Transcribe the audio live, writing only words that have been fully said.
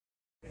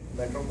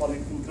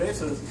metropolitan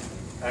places,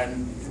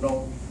 and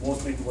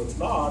mostly towards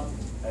north,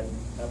 and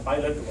a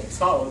pilot towards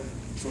south,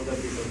 so that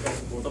we can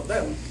test both of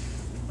them.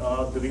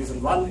 The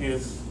reason one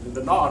is in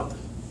the north,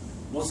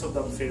 most of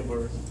them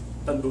favor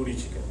tandoori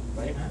chicken,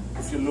 right?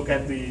 If you look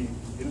at the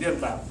Indian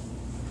map,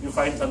 you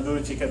find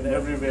tandoori chicken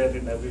everywhere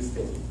in every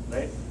state,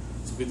 right?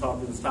 So we thought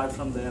we'll start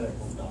from there and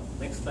move down.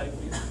 Next slide,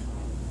 please.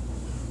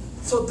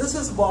 So this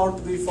is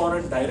about the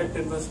foreign direct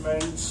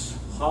investments.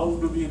 How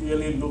do we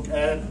really look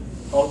at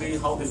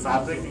how the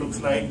fabric looks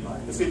like?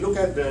 If we look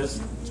at this,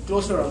 it's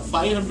close to around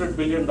 $500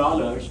 billion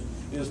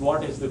is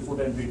what is the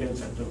food and retail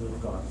sector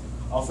we've got,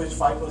 of which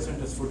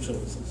 5% is food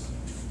services,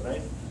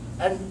 right?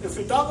 And if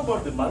we talk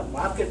about the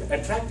market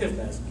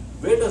attractiveness,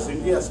 where does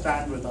India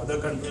stand with other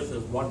countries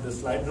is what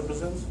this slide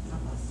represents.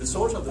 The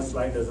source of this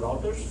slide is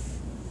Reuters,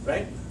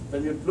 right?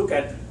 When you look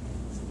at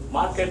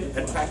market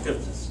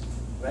attractiveness,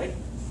 right?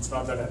 It's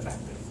not that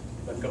attractive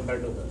when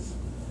compared to this.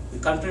 The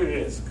country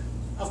risk,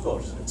 of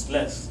course, it's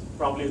less.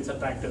 Probably it's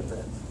attractive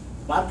there.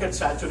 Market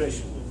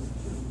saturation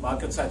is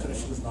not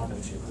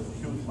achieved. There's a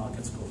huge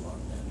market scope out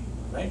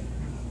there, right?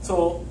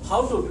 So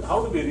how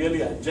do we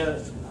really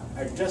adjust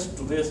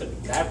to this and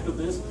adapt to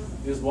this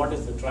is what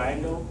is the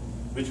triangle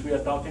which we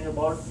are talking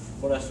about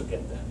for us to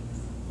get there.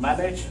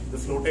 Manage the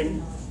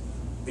floating,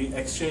 the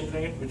exchange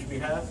rate which we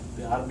have,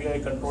 the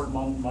RBI controlled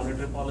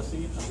monetary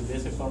policy, and the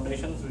basic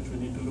foundations which we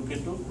need to look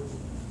into.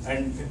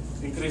 And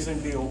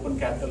increasingly open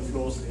capital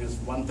flows is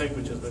one thing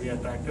which is very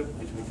attractive,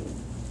 which we can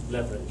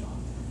leverage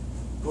on.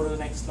 Go to the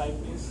next slide,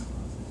 please.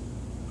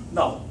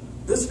 Now,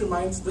 this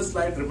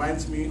slide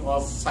reminds me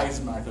of size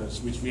matters,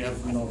 which we have,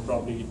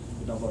 probably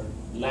in our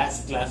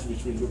last class,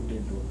 which we looked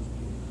into.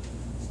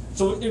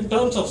 So, in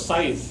terms of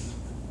size,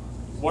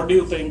 what do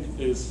you think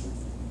is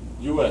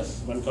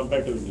US when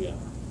compared to India?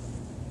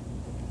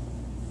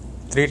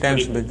 3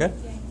 times bigger.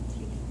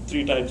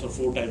 3 times or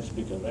 4 times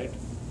bigger, right?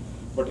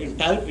 But in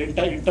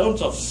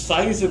terms of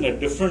size in a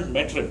different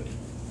metric,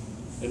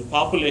 in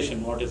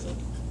population, what is it?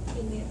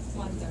 India,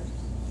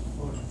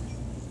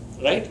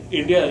 1/3. Right?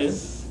 India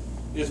is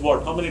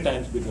what? How many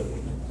times bigger?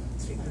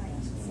 3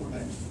 times.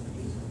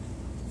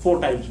 4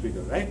 times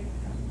bigger, right?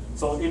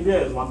 So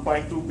India is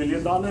 $1.2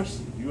 billion.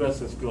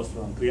 US is close to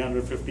around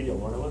 350 or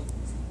whatever.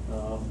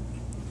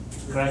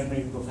 Correct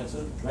me,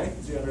 Professor, right?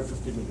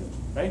 350 million,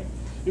 right?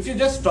 If you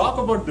just talk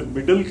about the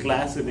middle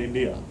class in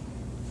India,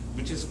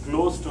 which is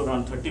close to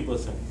around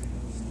 30%,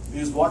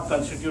 is what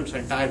constitutes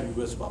entire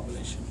US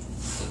population.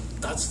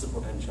 That's the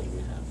potential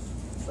we have,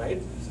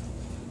 right?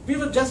 We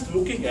were just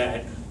looking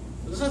at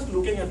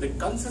the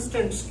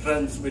consistent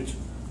strengths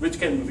which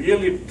can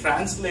really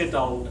translate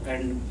out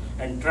and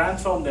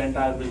transform the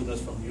entire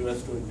business from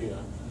US to India.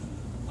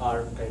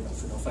 Are kind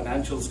of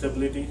financial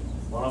stability,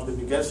 one of the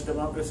biggest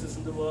democracies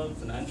in the world.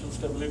 Financial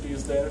stability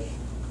is there.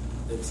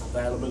 There's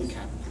available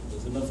capital.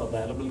 There's enough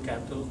available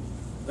capital.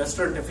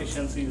 Restaurant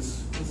efficiency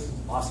is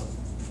awesome,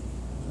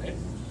 right?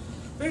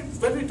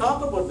 When we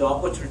talk about the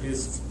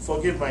opportunities,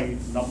 forgive my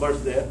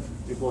numbers there,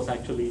 it was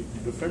actually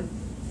different.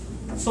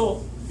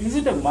 So, is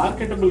it a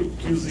marketable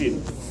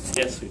cuisine?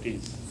 Yes, it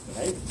is,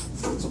 right?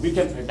 So we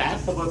can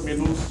adapt our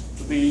menus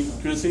to the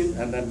cuisine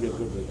and then we're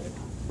good with it.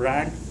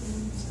 Brand,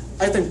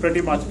 I think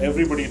pretty much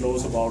everybody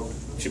knows about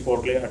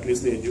Chipotle, at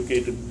least the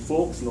educated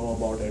folks know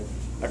about it.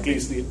 At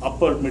least the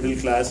upper middle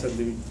class and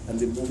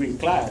the moving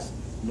class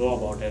know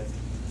about it.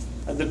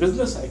 And the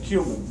business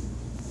acumen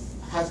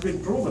has been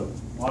proven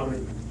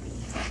already.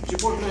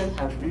 Chipotle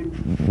has been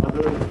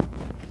other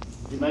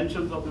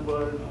dimensions of the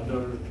world,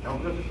 other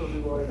geographies of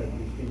the world, and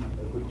we've seen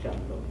a good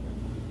chapter.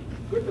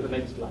 Go to the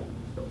next slide.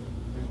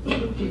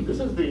 This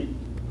is the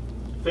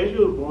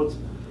failure modes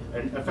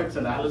and effects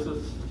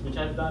analysis which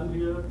I've done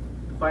here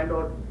to find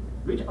out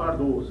which are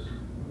those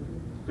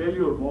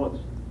failure modes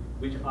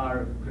which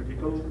are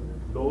critical,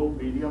 low,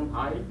 medium,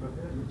 high,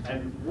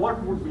 and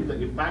what would be the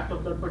impact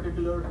of that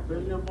particular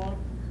failure mode,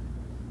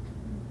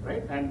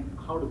 right? And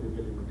how do we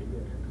really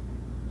mitigate it?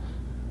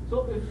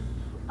 So if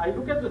I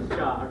look at this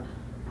chart,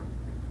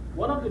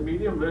 one of the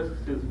medium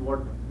risks is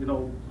what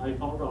I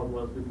found out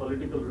was the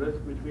political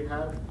risk which we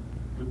have.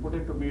 We put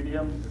it to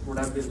medium, it would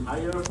have been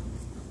higher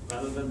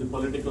rather than the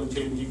political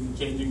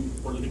changing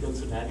political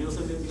scenarios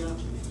in India.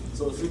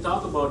 So if we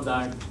talk about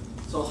that,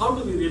 so how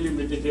do we really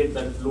mitigate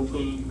that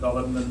local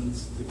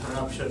governance, the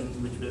corruption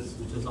which is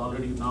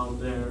already now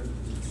there,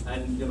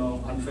 and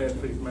unfair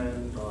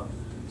treatment, or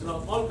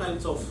all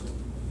kinds of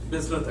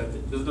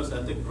business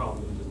ethic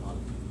problems and all.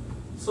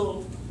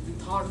 So we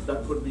thought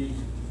that could be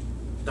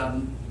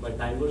done by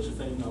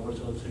diversifying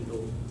ourselves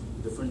into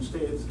different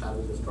states,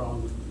 having a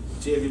strong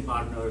JV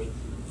partners,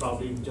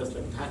 probably just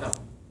like Tata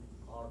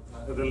or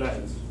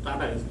Reliance.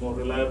 Tata is more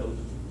reliable.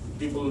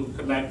 People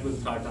connect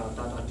with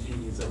Tata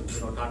Teas and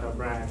Tata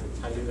brand, it's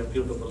highly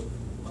reputable.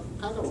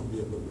 Tata would be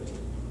a good way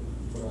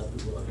for us to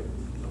go ahead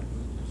and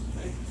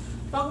right?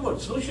 Talk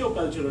about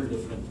socio-cultural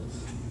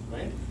differences,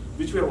 right?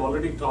 Which we have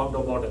already talked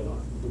about a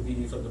lot. The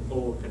beef and the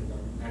pork and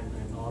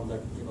all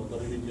that, the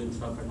religion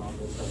stuff and all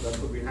that stuff. That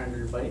could be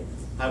handled by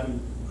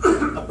having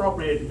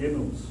appropriate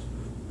menus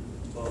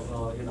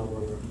in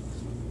our.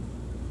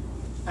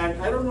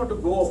 I don't want to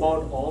go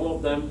about all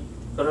of them.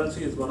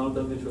 Currency is one of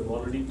them which we've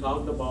already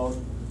talked about,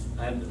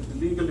 and the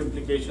legal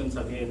implications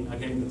again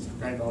it's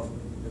kind of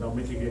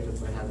mitigated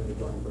by having a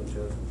joint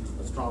venture,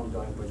 a strong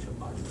joint venture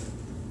partner.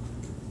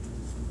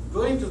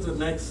 Going to the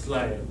next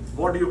slide,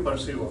 what do you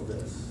perceive of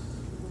this?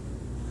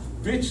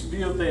 Which do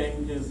you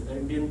think is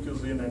Indian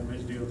cuisine and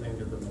which do you think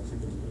is the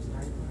Mexican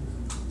cuisine?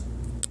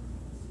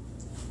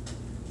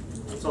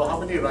 So how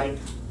many right?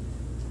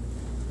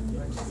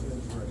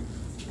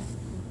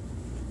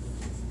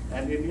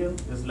 And Indian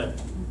is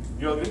left.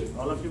 You agree?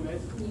 All of you guys?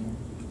 Yeah.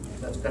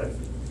 That's correct.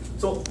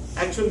 So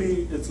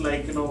actually, it's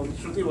like,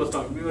 Shruti was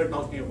talking, we were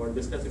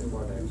discussing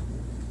about it.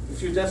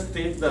 If you just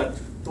take that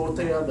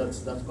tortilla, that's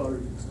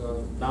called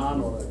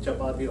naan or a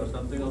chapati or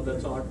something of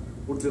that sort,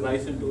 put the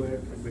rice into it,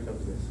 it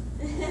becomes this.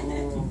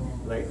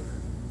 Right?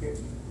 Okay.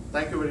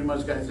 Thank you very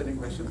much, guys. Any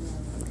questions?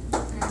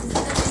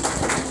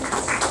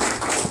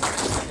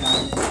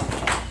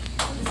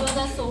 This was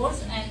our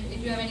source, and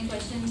if you have any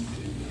questions.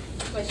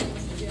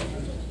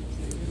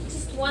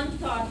 Just one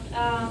thought,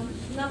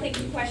 nothing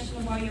to question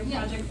about your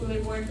project, will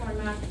it work or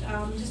not.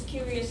 Just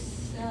curious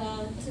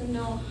to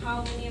know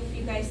how many of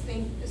you guys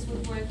think this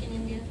would work in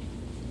India?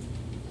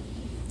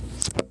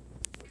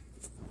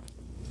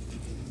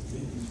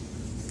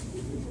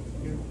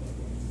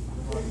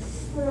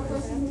 For a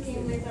person who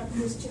came with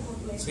this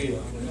Chipotle. See,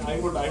 I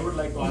would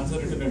like to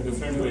answer it in a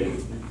different way.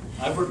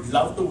 I would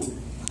love to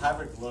have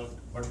it work,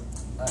 but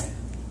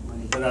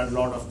there are a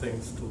lot of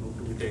things to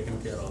be taken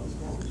care of.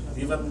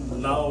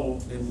 Even now,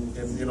 in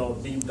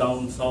deep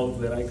down south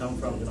where I come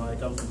from, I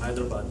come from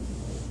Hyderabad.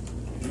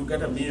 You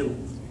get a meal,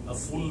 a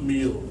full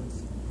meal,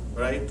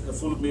 right? A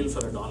full meal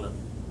for $1.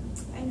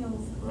 I know.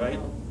 Right?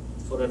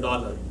 For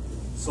 $1.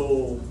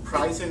 So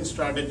pricing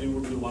strategy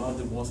would be one of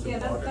the most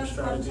important that's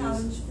strategies. one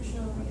challenge for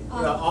sure.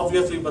 Yeah,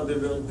 obviously, but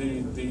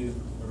the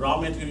raw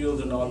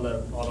materials and all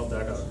of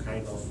that are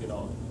kind of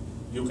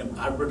you can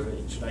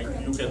arbitrage, right?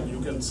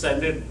 You can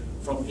send it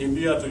from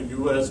India to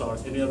US or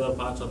any other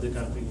parts of the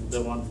country. They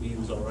want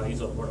beans or rice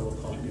or whatever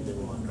quality they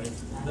want, right?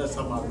 There's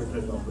some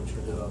arbitrage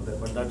opportunities out there,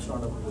 but that's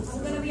not a business.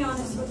 I'm going to be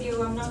honest with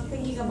you. I'm not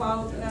thinking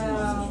about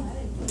the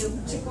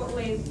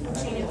Chipotle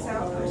chain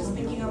itself. I'm just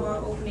thinking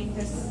about opening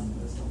this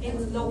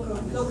in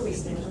locally.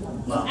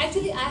 No,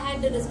 actually, I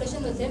had the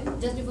discussion with him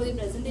just before the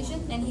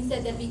presentation, and he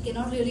said that we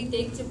cannot really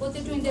take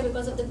Chipotle to India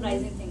because of the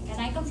pricing thing.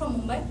 And I come from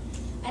Mumbai,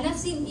 and I've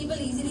seen people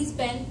easily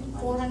spend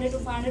 400 to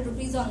 500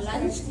 rupees on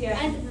lunch. Yeah.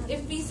 And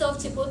if we serve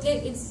Chipotle,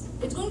 it's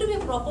going to be a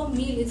proper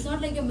meal. It's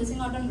not like you're missing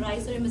out on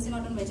rice or you're missing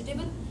out on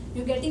vegetable.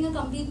 You're getting a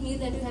complete meal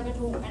that you have at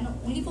home, and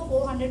only for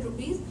 400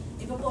 rupees.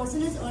 If a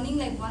person is earning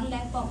like 1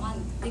 lakh per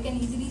month, they can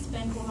easily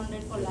spend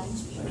 400 for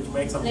lunch. Which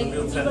makes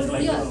absolute Like, sense.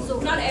 Like, so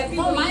not every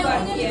for my week,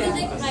 but opinion, yeah.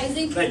 like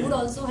pricing would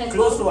also help.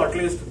 Close to at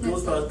least,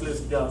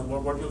 yeah,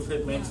 what you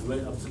said makes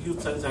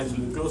absolute sense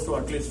actually. Close to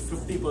at least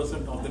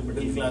 50% of the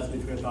middle class,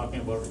 which we are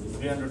talking about,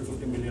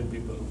 350 million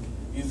people,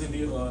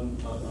 easily earn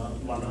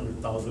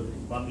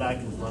 100,000. 1 lakh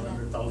is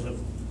 100,000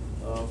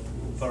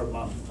 per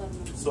month.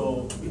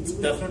 So it's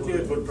definitely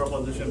a good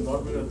proposition.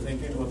 What we were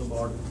thinking was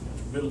about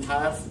we'll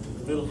have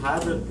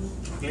it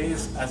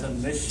placed as a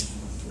niche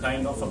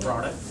kind of a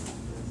product,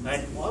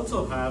 and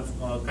also have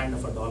kind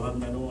of a dollar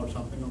menu or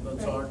something of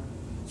that sort,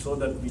 so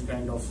that we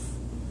kind of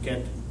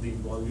get the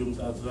volumes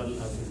as well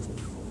as we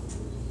go.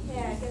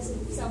 Yeah, I guess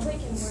Subway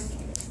can work.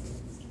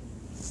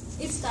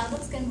 If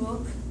Starbucks can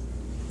work,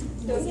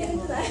 Don't get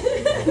into that.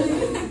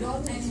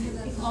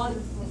 If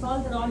all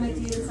the raw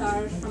materials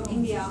are from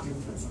India,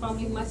 it's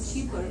probably much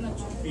cheaper.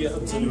 Yeah,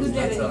 And absolutely. good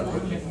That's revenue.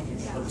 right.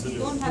 Yeah. Absolutely. You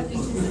don't have to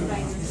increase the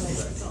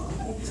prices.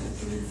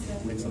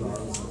 Makes a lot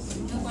of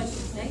sense. no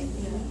questions, right?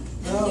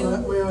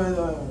 No, wait.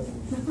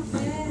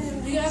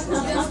 Do you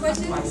have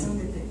questions?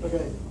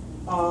 Okay.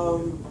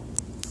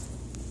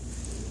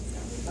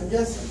 I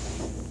guess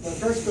my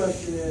first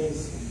question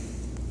is,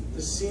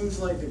 this seems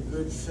like a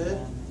good fit.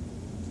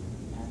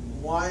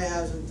 Why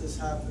hasn't this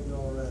happened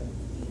already?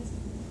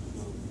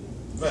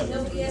 Well,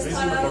 Nobody has reason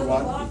thought out number of the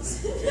one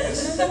box.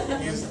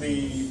 is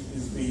the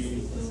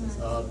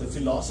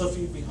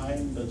philosophy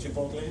behind the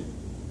Chipotle.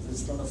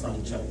 It's not a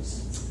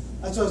franchise.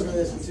 That's what I was going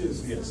to ask you too.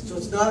 Yes. So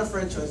it's not a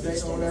franchise, they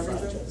It's own not a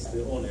everything? franchise.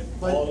 They own it.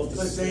 But, All of the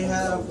but they systems,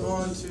 have all of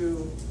gone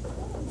to,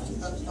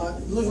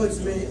 it looks like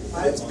to me,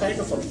 It's kind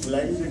of a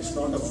blend. It's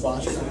not a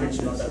fast food.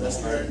 It's not a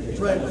restaurant. It's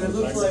right, kind but of it a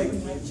looks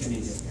blend. like,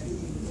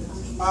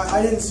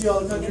 I didn't see all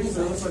the countries,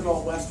 but it looks like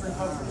all Western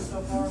countries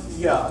so far.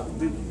 Yeah,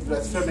 the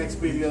Western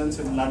experience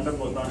in London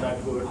was not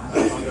that good, not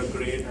that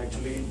great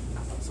actually.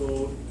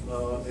 So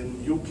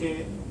in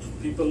UK,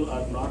 people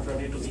are not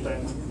ready to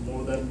spend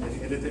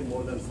anything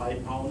more than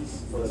 £5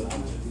 for a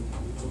lunch.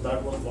 So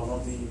that was one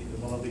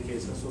of the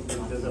cases. So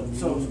there's a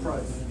So it's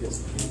price.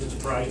 Yes, it's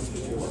price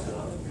which is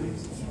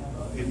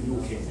in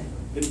UK.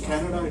 In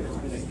Canada, it has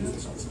been a huge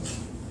success.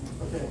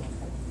 Okay.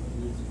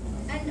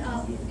 And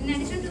in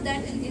addition to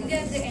that, in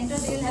India, if they enter,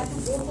 they will have to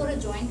go for a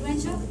joint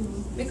venture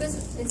because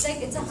it's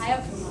a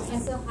higher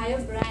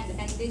brand,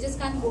 and they just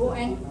can't go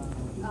and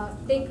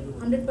take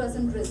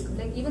 100% risk.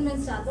 Like even when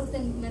Starbucks,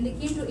 when they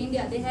came to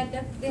India, they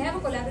have a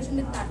collaboration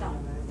with Tata,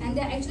 and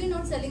they're actually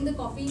not selling the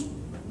coffee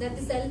that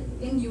they sell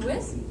in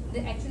US.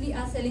 They actually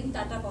are selling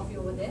Tata coffee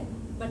over there,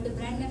 but the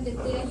brand name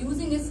that they are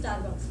using is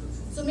Starbucks.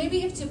 So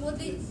maybe if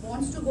Chipotle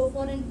wants to go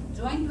for a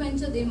joint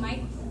venture, they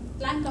might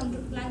plan to come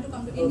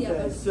to India,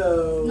 Okay, but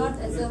so not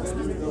as a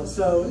 100%.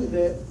 so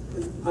they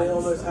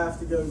almost have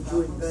to go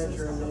joint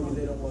venture, and maybe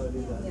they don't want to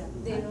do that. Yeah,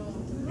 they don't.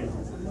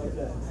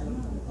 Okay.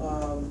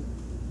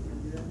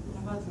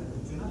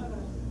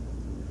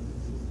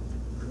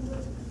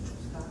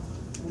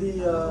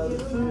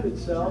 The food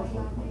itself,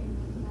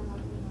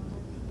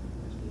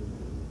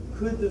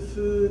 could the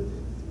food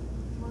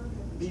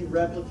be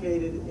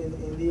replicated in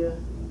India?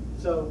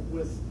 So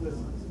with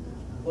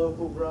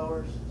local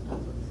growers?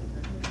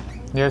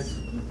 Yes.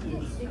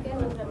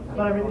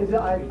 But I mean, is it,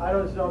 I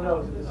just don't know.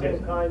 Is it the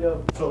same kind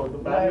of So the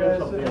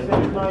barriers of the the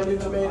same kind of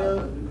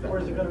tomatoes, or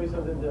is it going to be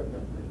something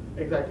different?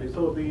 Exactly.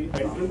 So the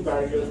entry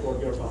barriers, what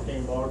you're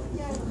talking about,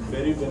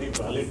 very, very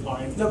valid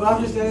point. No, but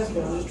I'm just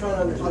asking. I'm just trying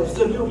to understand.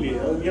 Absolutely.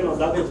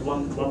 That is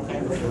one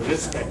kind of a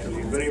risk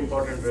actually, very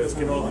important risk.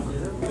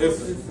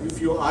 If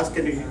you ask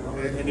any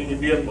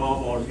Indian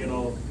mom or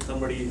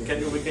somebody, can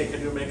you make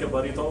a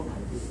burrito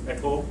at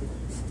home?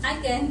 I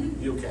can.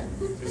 You can.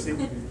 You see,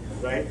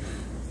 right?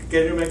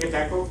 Can you make a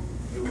taco?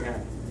 You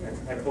can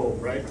at home,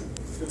 right?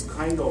 It's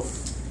kind of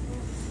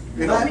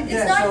It's not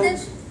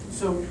that.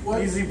 So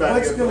what's Easy going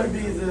barrier, to right? be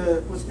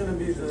the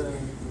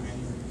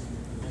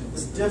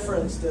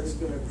difference that's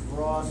going to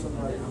draw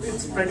somebody?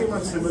 It's pretty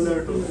much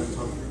similar to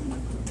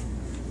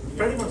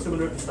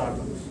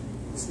Starbucks.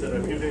 It's the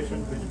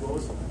reputation which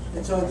goes.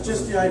 And so it's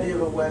just the idea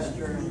of a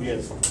Western.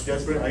 Yes,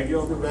 just the idea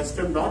of the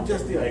Western, not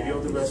just the idea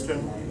of the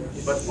Western,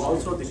 but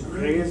also the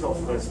craze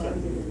of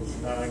Western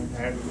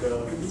and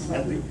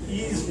the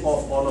ease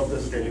of all of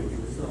this delivery.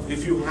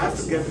 If you have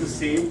to get the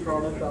same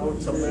product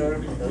out somewhere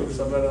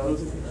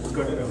else, it's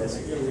going to be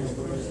messy.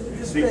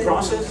 The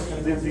process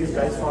these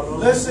guys follow.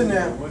 Listen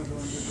now,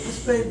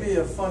 this may be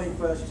a funny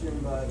question,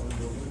 but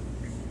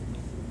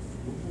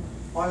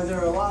are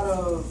there a lot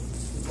of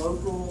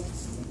local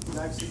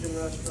Mexican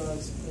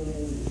restaurants in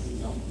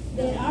India?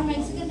 There are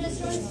Mexican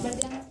restaurants,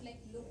 but they are not like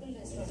local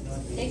restaurants.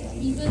 Like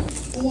people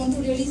who want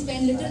to really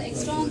spend little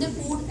extra on their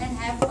food and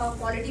have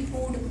quality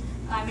food.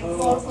 I mean,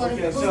 for okay, a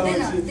good so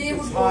dinner, it's they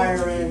would higher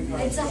go. end.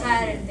 It's a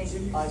higher end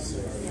thing. I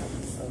see.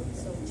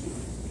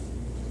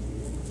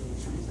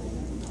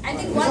 I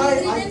think one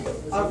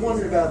ingredient. I've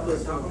wondered about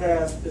this in the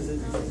past because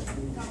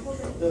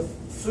the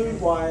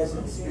food-wise,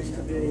 it seems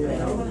to be a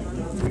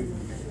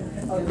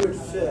good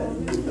fit.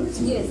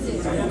 Yes.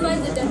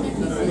 Otherwise, it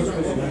definitely feels.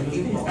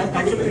 And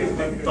actually,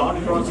 the thought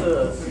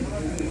process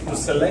to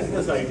select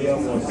this idea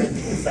was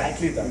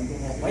exactly that.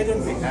 Why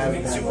don't we have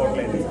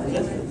Chipotle?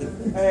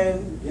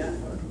 And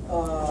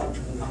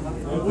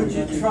would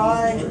you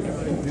try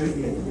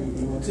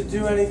to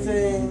do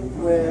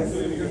anything with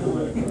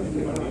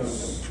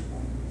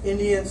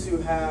Indians who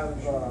have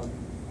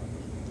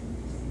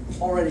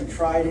already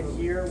tried it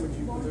here?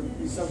 Would there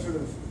be some sort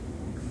of?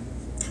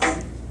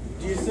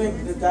 Do you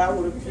think that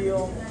would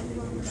appeal?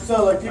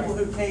 So, like people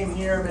who came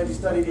here, maybe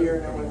studied here,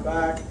 and then went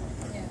back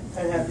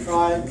and have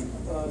tried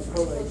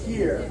Chipotle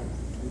here.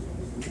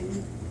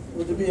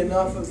 Would there be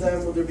enough of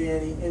them? Would there be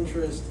any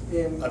interest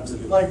in?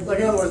 Absolutely. Like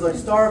in other words, like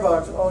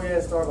Starbucks. Oh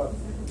yeah, Starbucks.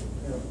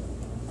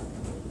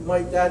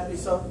 Might that be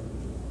some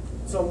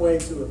way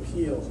to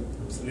appeal?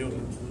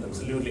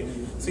 Absolutely.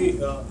 See,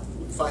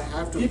 if I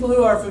have to. People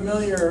who are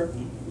familiar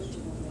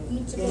in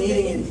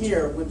eating it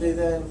here, would they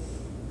then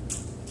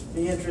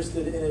be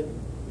interested in it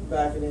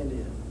back in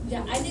India?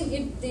 Yeah, I think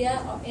if they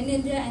are in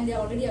India and they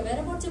are already aware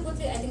about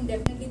Chipotle, I think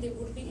definitely they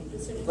would be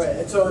interested in Right,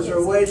 and so is there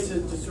a way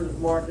to sort of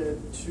market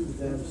it to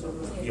them?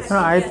 Yes. No,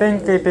 I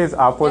think it is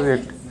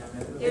opposite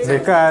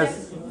because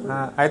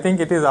I think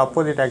it is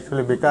opposite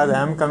actually because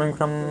I am coming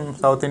from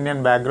South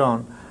Indian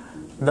background.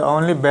 The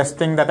only best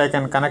thing that I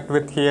can connect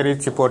with here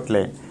is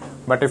Chipotle.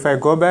 But if I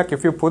go back,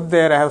 if you put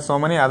there, I have so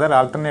many other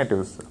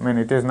alternatives. I mean,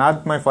 it is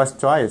not my first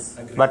choice.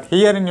 Agreed. But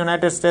here in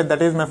United States,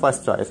 that is my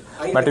first choice.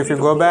 But if you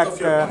go back,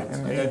 I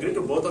agree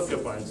to both of your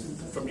points.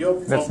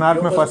 That's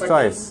not my first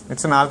choice.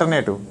 It's an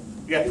alternative.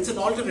 Yeah, it's an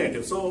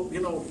alternative. So,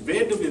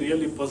 where do we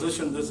really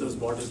position this is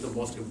what is the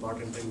most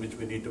important thing which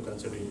we need to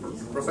consider.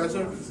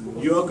 Professor,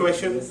 your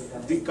question,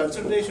 the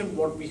consideration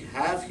what we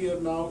have here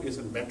now is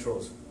in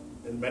metros,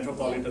 in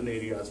metropolitan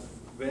areas,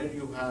 where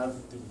you have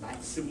the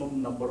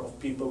maximum number of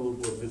people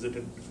who have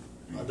visited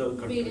other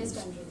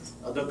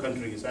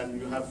countries, and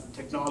you have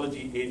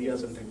technology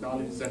areas and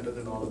technology centers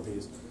in all of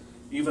these.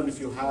 Even if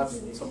you have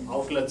some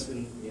outlets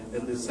in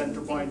the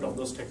center point of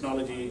those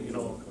technology,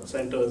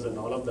 centers and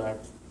all of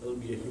that, it will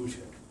be a huge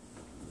hit.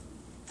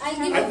 I'll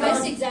give you a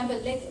best example.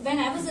 Like when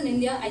I was in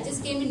India, I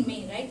just came in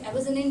May, right? I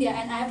was in India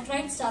and I have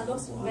tried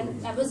Starbucks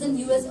when I was in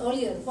US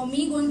earlier. For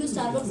me, going to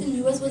Starbucks in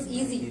US was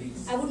easy.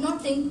 I would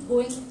not think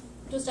going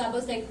to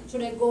Starbucks like,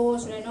 should I go,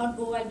 should I not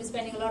go, I'll be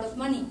spending a lot of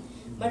money.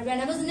 But when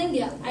I was in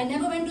India, I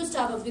never went to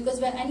Starbucks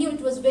because I knew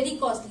it was very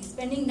costly.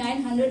 Spending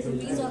 900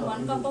 rupees on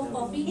 1 cup of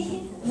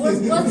coffee was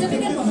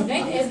difficult for me,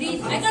 right?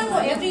 I can't go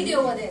every day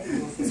over there.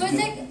 So it's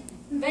like,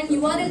 when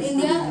you are in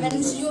India,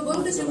 when you are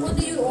going to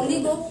Chipotle, you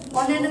only go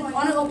on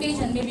an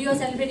occasion. Maybe you are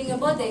celebrating your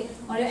birthday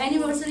or your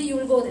anniversary, you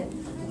will go there.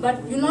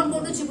 But you will not go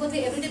to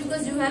Chipotle every day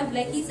because you have,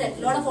 like he said,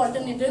 a lot of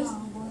alternatives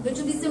which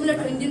will be similar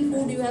to Indian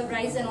food. You have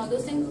rice and all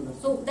those things.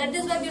 So that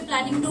is why we are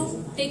planning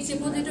to take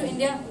Chipotle to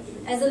India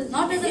as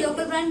not as a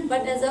local brand,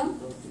 but as a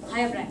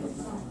higher brand.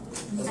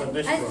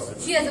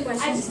 She has a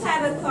question. I just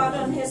had a thought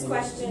on his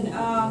question.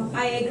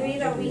 I agree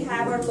that we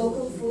have our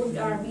local food,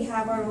 or we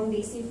have our own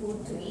desi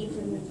food to eat,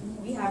 and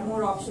we have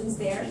more options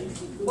there.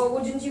 But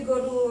wouldn't you go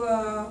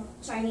to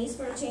Chinese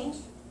for a change?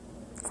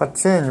 For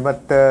change,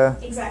 but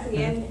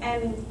exactly,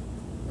 and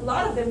a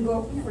lot of them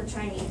go for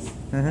Chinese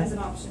as an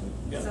option.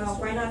 Yeah. So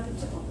why not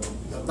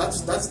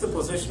Chipotle? That's the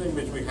positioning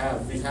which we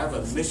have. We have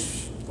a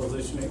niche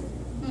positioning,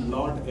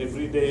 not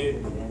everyday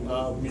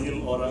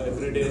meal or a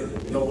everyday,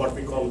 what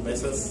we call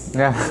messes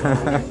in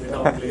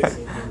our place.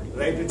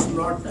 Right? It's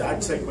not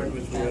that segment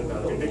which we are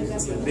targeting.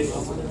 It's a niche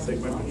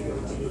segment which we are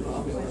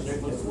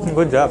targeting.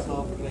 good job,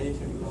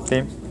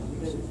 team.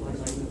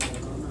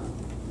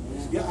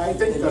 Yeah, I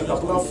think a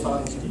couple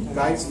of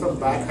guys from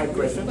back had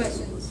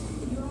questions.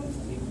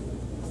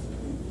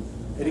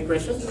 Any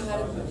questions?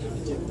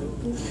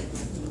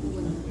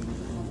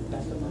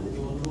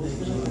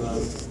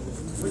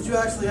 Would you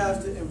actually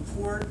have to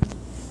import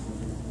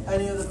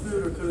any of the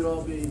food, or could it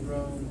all be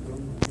grown?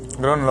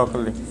 Grown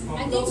locally.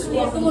 I think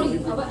guacamole,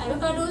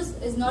 avocados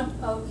is not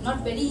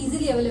very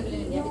easily available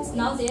in India. It's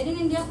now there in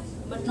India,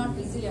 but not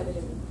easily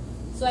available.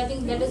 So I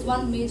think that is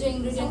one major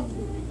ingredient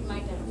you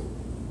might have.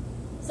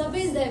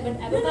 Subway is there, but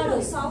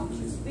avocados. South,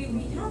 we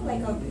have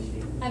like a...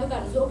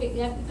 Avocados, okay, they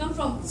have to come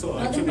from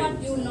northern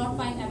part. You will not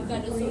find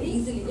avocados so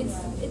easily. It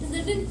is a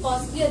little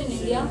costlier in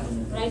India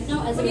right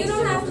now. As But you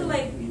don't have to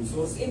like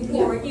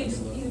import. You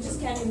just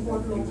can't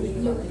import locally.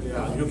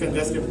 Yeah, you can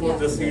just import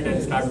the seed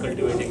and start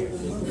cultivating it.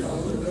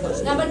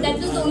 No, but that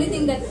was the only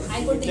thing that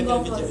I could think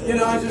of.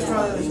 I'm just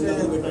trying to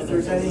understand if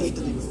there's any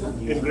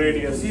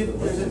Ingredients.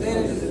 there's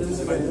advantages to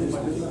this, but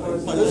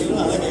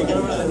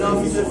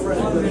enough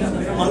different. I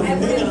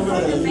would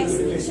import the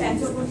Mexican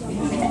chef.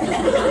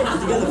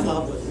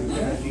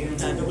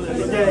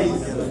 Okay,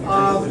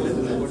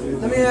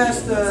 let me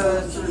ask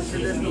the sort of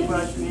traditional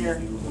question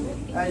here.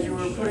 As you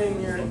were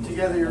putting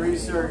together your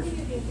research,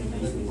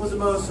 what was the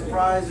most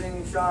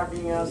surprising,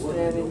 shocking,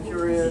 outstanding,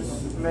 curious,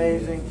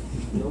 amazing,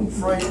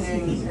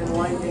 frightening,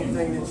 enlightening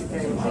thing that you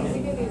came upon?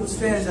 What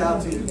stands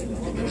out to you?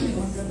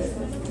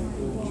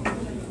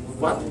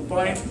 One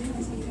point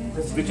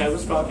which I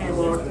was talking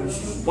about,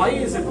 why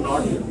is it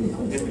not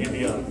in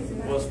India,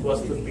 was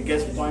the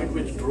biggest point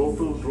which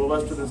drove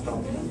us to this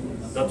topic.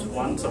 That's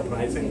one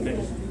surprising thing,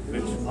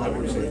 which I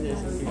would say,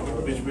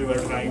 which we were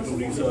trying to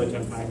research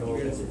and find out.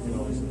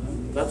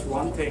 That's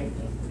one thing,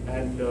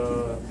 and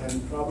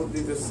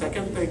probably the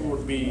second thing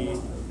would be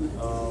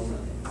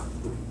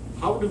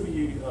how do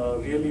we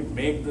really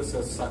make this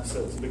a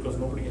success? Because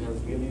nobody has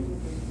really.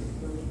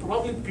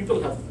 Probably a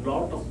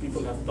lot of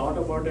people have thought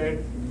about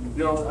it.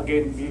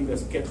 Again, being a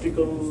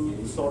skeptical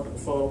sort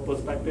of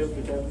perspective,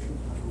 which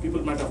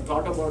people might have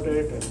thought about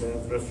it and they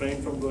have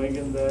refrained from going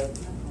in there.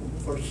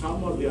 For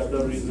some or the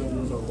other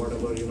reasons or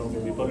whatever,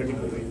 maybe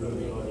political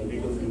reasons or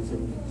legal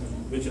reasons,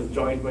 which is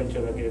joint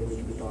venture again,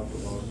 which we talked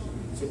about.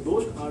 So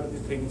those are the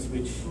things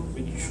which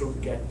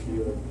should get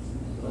cleared.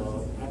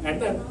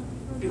 And then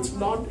it's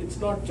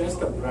not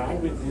just a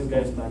brand which these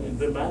guys manage.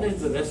 They manage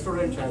the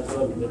restaurants as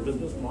well. The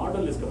business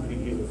model is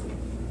completely different.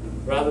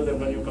 Rather than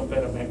when you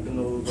compare a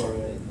McDonald's or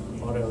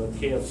a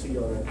KFC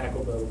or a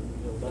Taco Bell,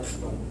 that's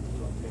not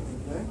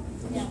something.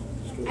 Yeah.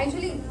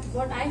 Actually,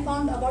 what I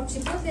found about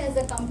Chipotle as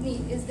a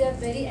company is they're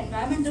very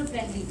environmental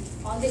friendly.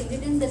 All the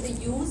ingredients that they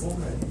use,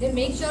 they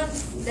make sure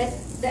that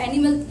the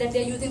animal that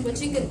they're using for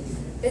chicken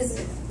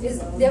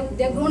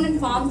they're grown in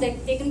farms, they're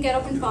taken care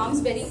of in farms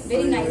very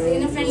nicely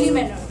in a friendly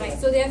manner, right?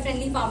 So they are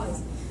friendly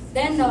farmers.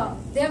 Then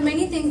there are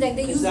many things like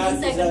they use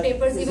recycled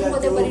papers even for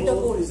their burrito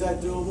bowl. Is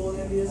that doable in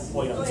India?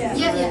 Oh yeah.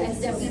 Yeah,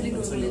 it's definitely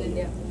doable in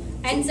India.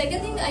 And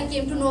second thing I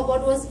came to know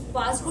about was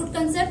fast food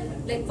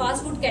concept, like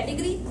fast food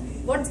category.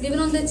 What's given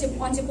on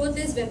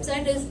Chipotle's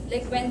website is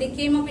like when they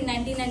came up in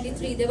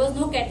 1993, there was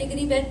no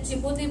category where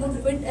Chipotle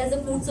would fit as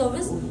a food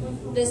service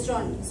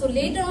restaurant. So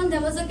later on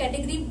there was a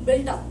category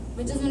built up,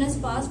 which is known as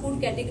fast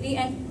food category,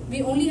 and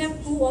we only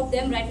have two of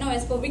them right now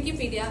as per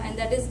Wikipedia, and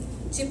that is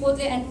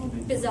Chipotle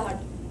and Pizza Hut,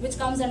 which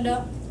comes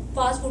under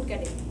fast food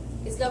category.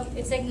 It's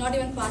like not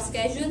even fast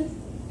casual.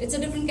 It's a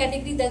different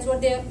category. That's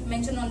what they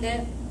mentioned on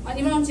their,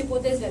 even on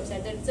Chipotle's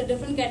website, that it's a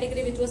different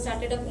category which was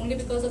started up only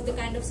because of the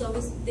kind of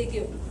service they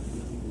give.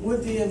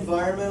 Would the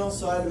environmental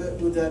side of it,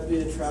 would that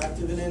be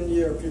attractive in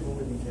India, or people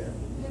wouldn't care?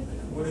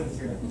 Wouldn't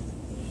care.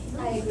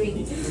 I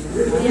agree.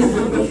 They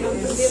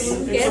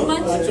won't care So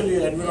much.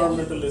 actually,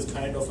 environmental is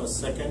kind of a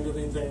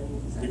secondary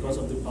thing because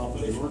of the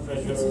population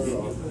pressure,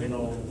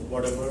 or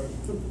whatever.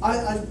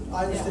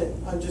 I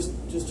understand. I'm just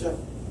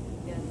checking.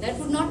 Yeah, that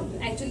would not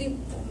actually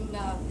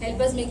help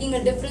us making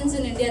a difference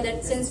in India,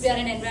 that since we are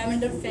an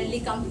environmental friendly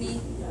company,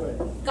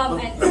 come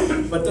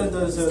and But then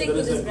there is stick to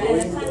this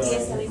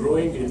brand.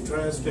 growing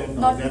interest in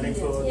Not organic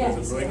India. food, Yeah.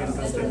 there's a growing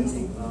interest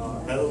in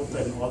health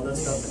and all that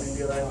stuff in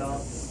India right now.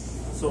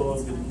 So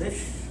the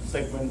niche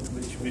segment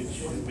which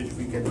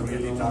we can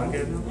really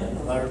target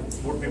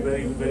would be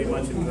very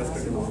much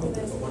interested in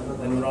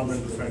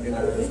environmental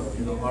friendliness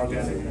or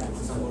organic.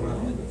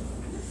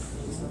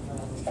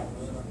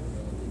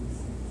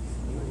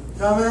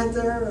 Comment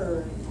there?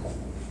 Or?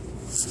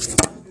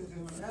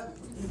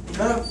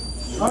 No.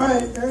 All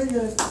right. Very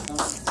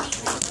good.